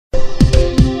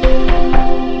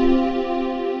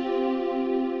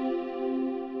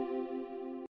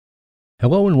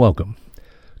Hello and welcome.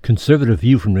 Conservative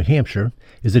View from New Hampshire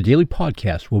is a daily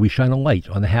podcast where we shine a light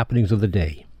on the happenings of the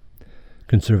day.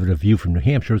 Conservative View from New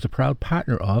Hampshire is a proud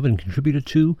partner of and contributor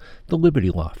to the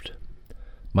Liberty Loft.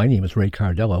 My name is Ray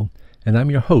Cardello, and I'm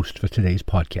your host for today's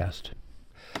podcast.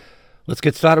 Let's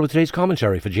get started with today's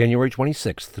commentary for January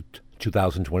 26th,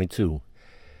 2022.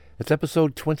 It's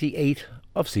episode 28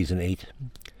 of Season 8.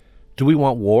 Do we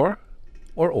want war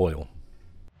or oil?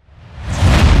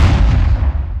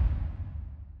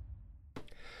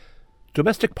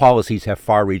 Domestic policies have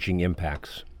far-reaching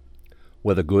impacts.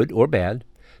 Whether good or bad,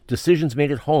 decisions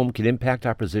made at home can impact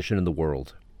our position in the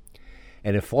world,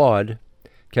 and if flawed,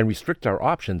 can restrict our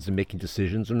options in making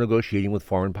decisions or negotiating with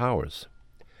foreign powers.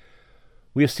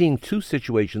 We are seeing two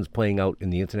situations playing out in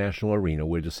the international arena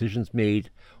where decisions made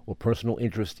or personal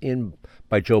interest in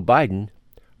by Joe Biden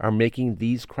are making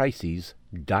these crises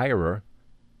direr,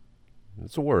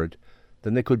 that's a word,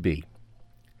 than they could be.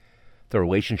 The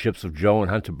relationships of Joe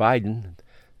and Hunter Biden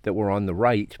that we on the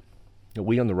right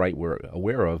were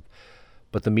aware of,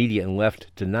 but the media and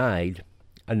left denied,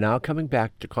 are now coming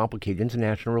back to complicate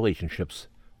international relationships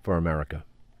for America.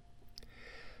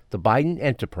 The Biden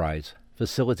enterprise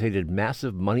facilitated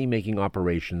massive money-making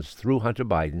operations through Hunter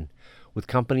Biden with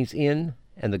companies in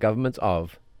and the governments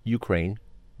of Ukraine,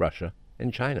 Russia,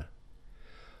 and China.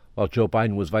 While Joe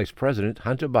Biden was vice president,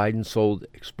 Hunter Biden sold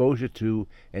exposure to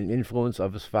and influence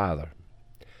of his father,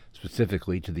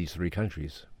 specifically to these three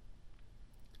countries.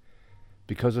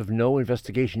 Because of no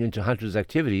investigation into Hunter's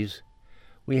activities,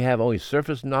 we have only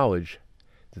surface knowledge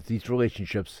that these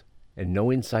relationships and no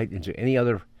insight into any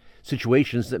other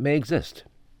situations that may exist.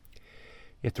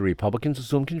 If the Republicans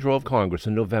assume control of Congress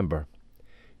in November,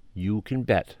 you can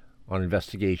bet on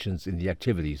investigations in the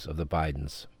activities of the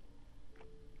Bidens.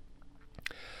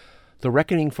 The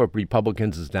reckoning for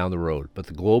Republicans is down the road, but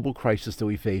the global crisis that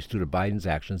we face due to Biden's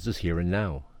actions is here and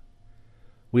now.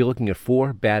 We are looking at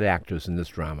four bad actors in this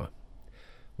drama.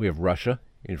 We have Russia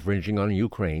infringing on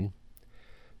Ukraine,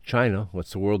 China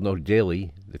lets the world know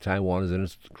daily that Taiwan is in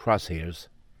its crosshairs,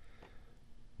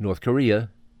 North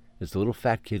Korea is the little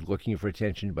fat kid looking for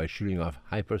attention by shooting off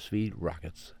hyperspeed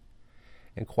rockets,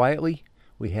 and quietly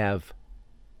we have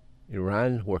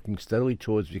Iran working steadily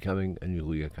towards becoming a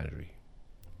nuclear country.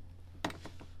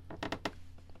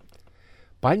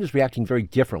 Biden is reacting very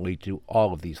differently to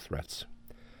all of these threats.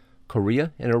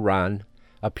 Korea and Iran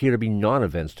appear to be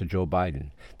non-events to Joe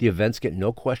Biden. The events get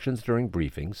no questions during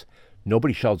briefings.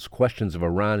 Nobody shouts questions of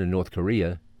Iran and North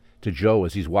Korea to Joe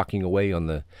as he's walking away on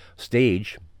the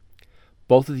stage.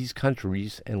 Both of these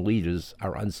countries and leaders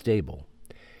are unstable.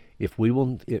 It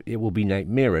will be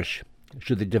nightmarish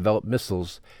should they develop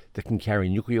missiles that can carry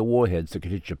nuclear warheads that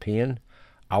could hit Japan,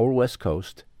 our West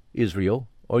Coast, Israel,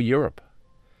 or Europe.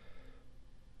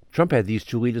 Trump had these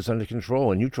two leaders under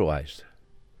control and neutralized.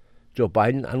 Joe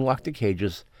Biden unlocked the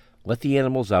cages, let the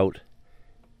animals out,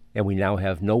 and we now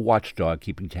have no watchdog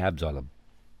keeping tabs on them.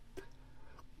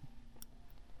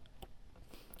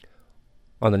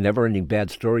 On the never-ending bad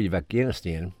story of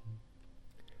Afghanistan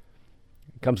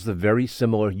comes the very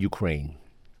similar Ukraine.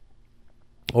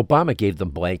 Obama gave them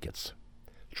blankets.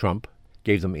 Trump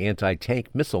gave them anti-tank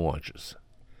missile launchers.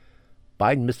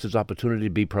 Biden missed his opportunity to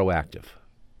be proactive.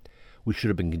 We should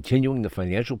have been continuing the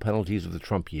financial penalties of the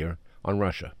Trump year on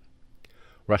Russia.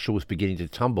 Russia was beginning to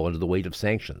tumble under the weight of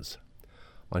sanctions.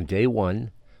 On day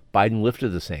one, Biden lifted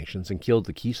the sanctions and killed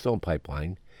the Keystone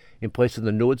Pipeline in place of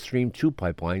the Nord Stream 2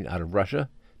 pipeline out of Russia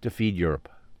to feed Europe.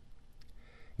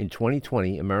 In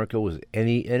 2020, America was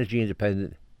energy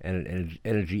independent and an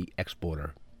energy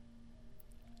exporter.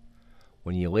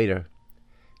 1 year later,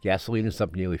 gasoline is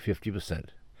up nearly 50%.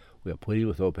 We are pleading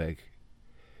with OPEC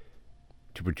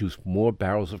to produce more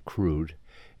barrels of crude,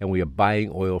 and we are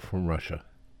buying oil from Russia.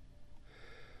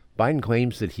 Biden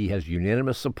claims that he has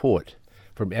unanimous support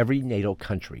from every NATO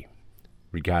country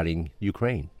regarding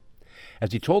Ukraine.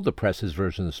 As he told the press his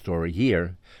version of the story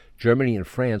here, Germany and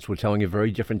France were telling a very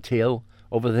different tale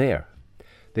over there.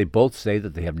 They both say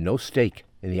that they have no stake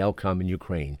in the outcome in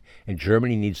Ukraine, and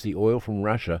Germany needs the oil from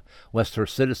Russia lest her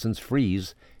citizens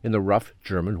freeze in the rough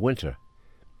German winter.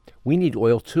 We need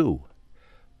oil too.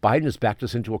 Biden has backed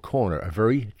us into a corner, a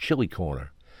very chilly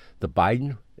corner. The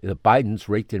Bidens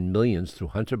raked in millions through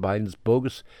Hunter Biden's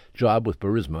bogus job with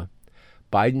Burisma.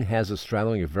 Biden has us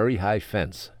straddling a very high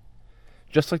fence,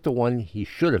 just like the one he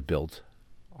should have built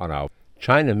on our.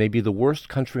 China may be the worst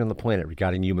country on the planet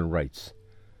regarding human rights.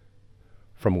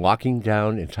 From locking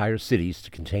down entire cities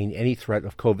to contain any threat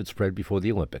of COVID spread before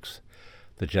the Olympics,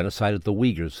 the genocide of the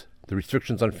Uyghurs, the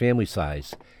restrictions on family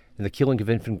size, and the killing of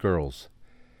infant girls.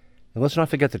 And let's not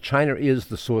forget that China is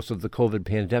the source of the COVID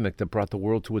pandemic that brought the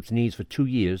world to its knees for 2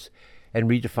 years and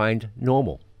redefined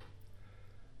normal.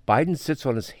 Biden sits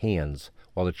on his hands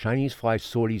while the Chinese fly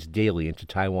sorties daily into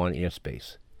Taiwan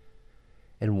airspace.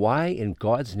 And why in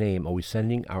God's name are we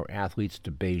sending our athletes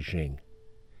to Beijing?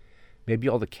 Maybe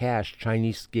all the cash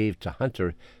Chinese gave to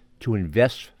Hunter to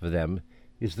invest for them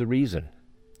is the reason.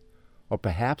 Or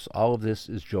perhaps all of this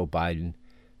is Joe Biden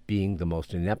being the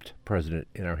most inept president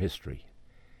in our history,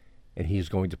 and he's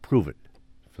going to prove it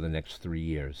for the next 3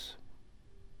 years.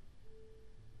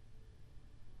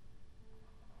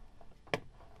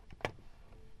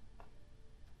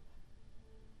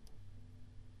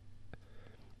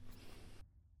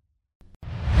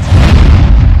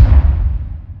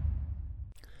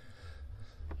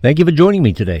 Thank you for joining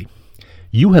me today.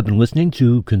 You have been listening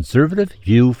to Conservative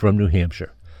View from New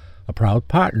Hampshire, a proud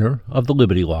partner of the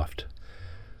Liberty Loft.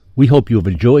 We hope you have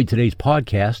enjoyed today's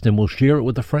podcast and will share it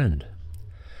with a friend.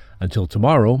 Until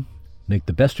tomorrow, make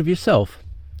the best of yourself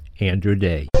and your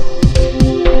day.